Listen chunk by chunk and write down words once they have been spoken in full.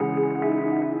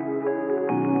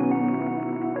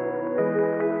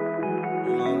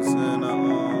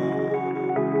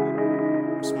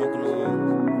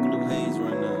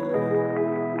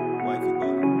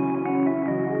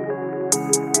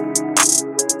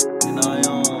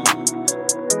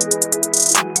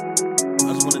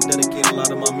just wanna dedicate a lot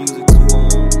of my music to a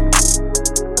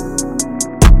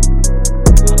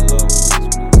lot of love.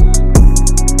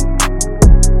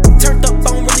 Turned up, I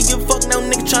don't really give a fuck now,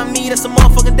 nigga tryna me, that's a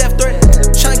motherfucking death threat.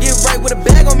 Tryna get right with a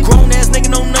bag on me, grown ass nigga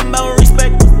know nothing about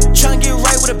respect. Tryna get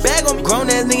right with a bag on me, grown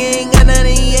ass nigga ain't got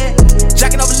nothing yet.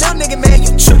 Jacking up a little nigga, man,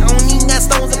 you trick. I don't even got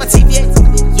stones in my teeth yet.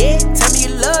 Yeah, tell me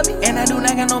you love me, and I do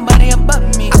not got nobody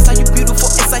above me. I saw you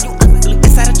beautiful, inside you ugly,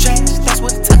 inside the trash, that's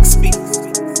what the tux be.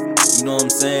 You know what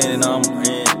I'm saying, and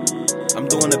I'm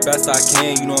doing the best I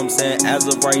can, you know what I'm saying. As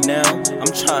of right now, I'm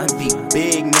trying to be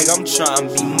big, nigga, I'm trying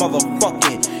to be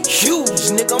motherfucking huge,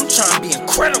 nigga, I'm trying to be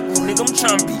incredible, nigga, I'm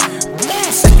trying to be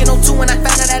second on two when I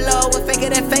found out that love was fake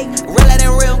than fake, realer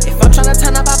than real. If I'm trying to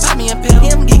turn up, I pop me a pill.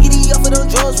 Yeah, I'm giggity up for those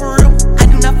drugs for real. I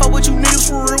do not fuck with you niggas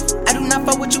for real. I do not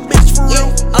fuck with you bitches for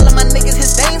real. All of my niggas hit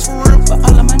stains for real, but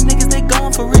all of my niggas they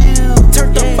gone for real.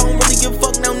 Turned up, I don't really give a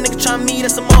fuck now, nigga tryna me,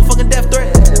 that's a motherfucking death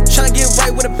threat. Tryna get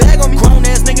right with a bag on me, grown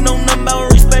ass nigga know nothing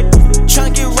about respect.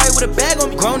 Tryna get right with a bag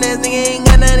on me, grown ass nigga ain't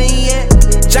got nothing yet.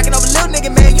 Jacking up a little nigga,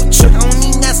 man, you trick. I don't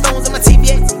even got stones in my teeth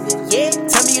yet. Yeah,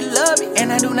 tell me you love me,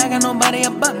 and I do not got nobody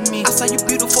above me. I saw you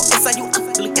beautiful, inside you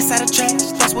ugly, inside the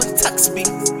trash, that's what the tux be.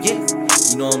 Yeah,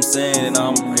 you know what I'm saying, and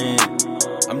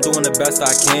I'm doing the best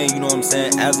I can, you know what I'm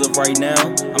saying. As of right now,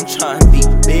 I'm trying to be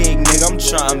big, nigga, I'm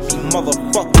trying to be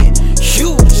motherfucking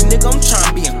huge, nigga, I'm trying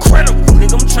to be incredible,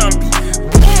 nigga, I'm trying to be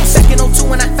second on two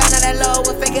when I found out that love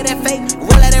was fake than fake,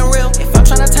 realer than real. If I'm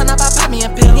tryna turn up, I pop me a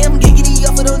pill. Yeah, I'm giggity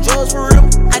up for those drugs for real.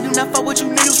 I do not fuck with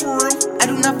you niggas for real. I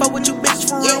do not fuck with you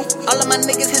bitches for real. All of my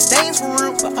niggas hit stains for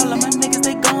real, but all of my niggas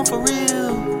they gone for real.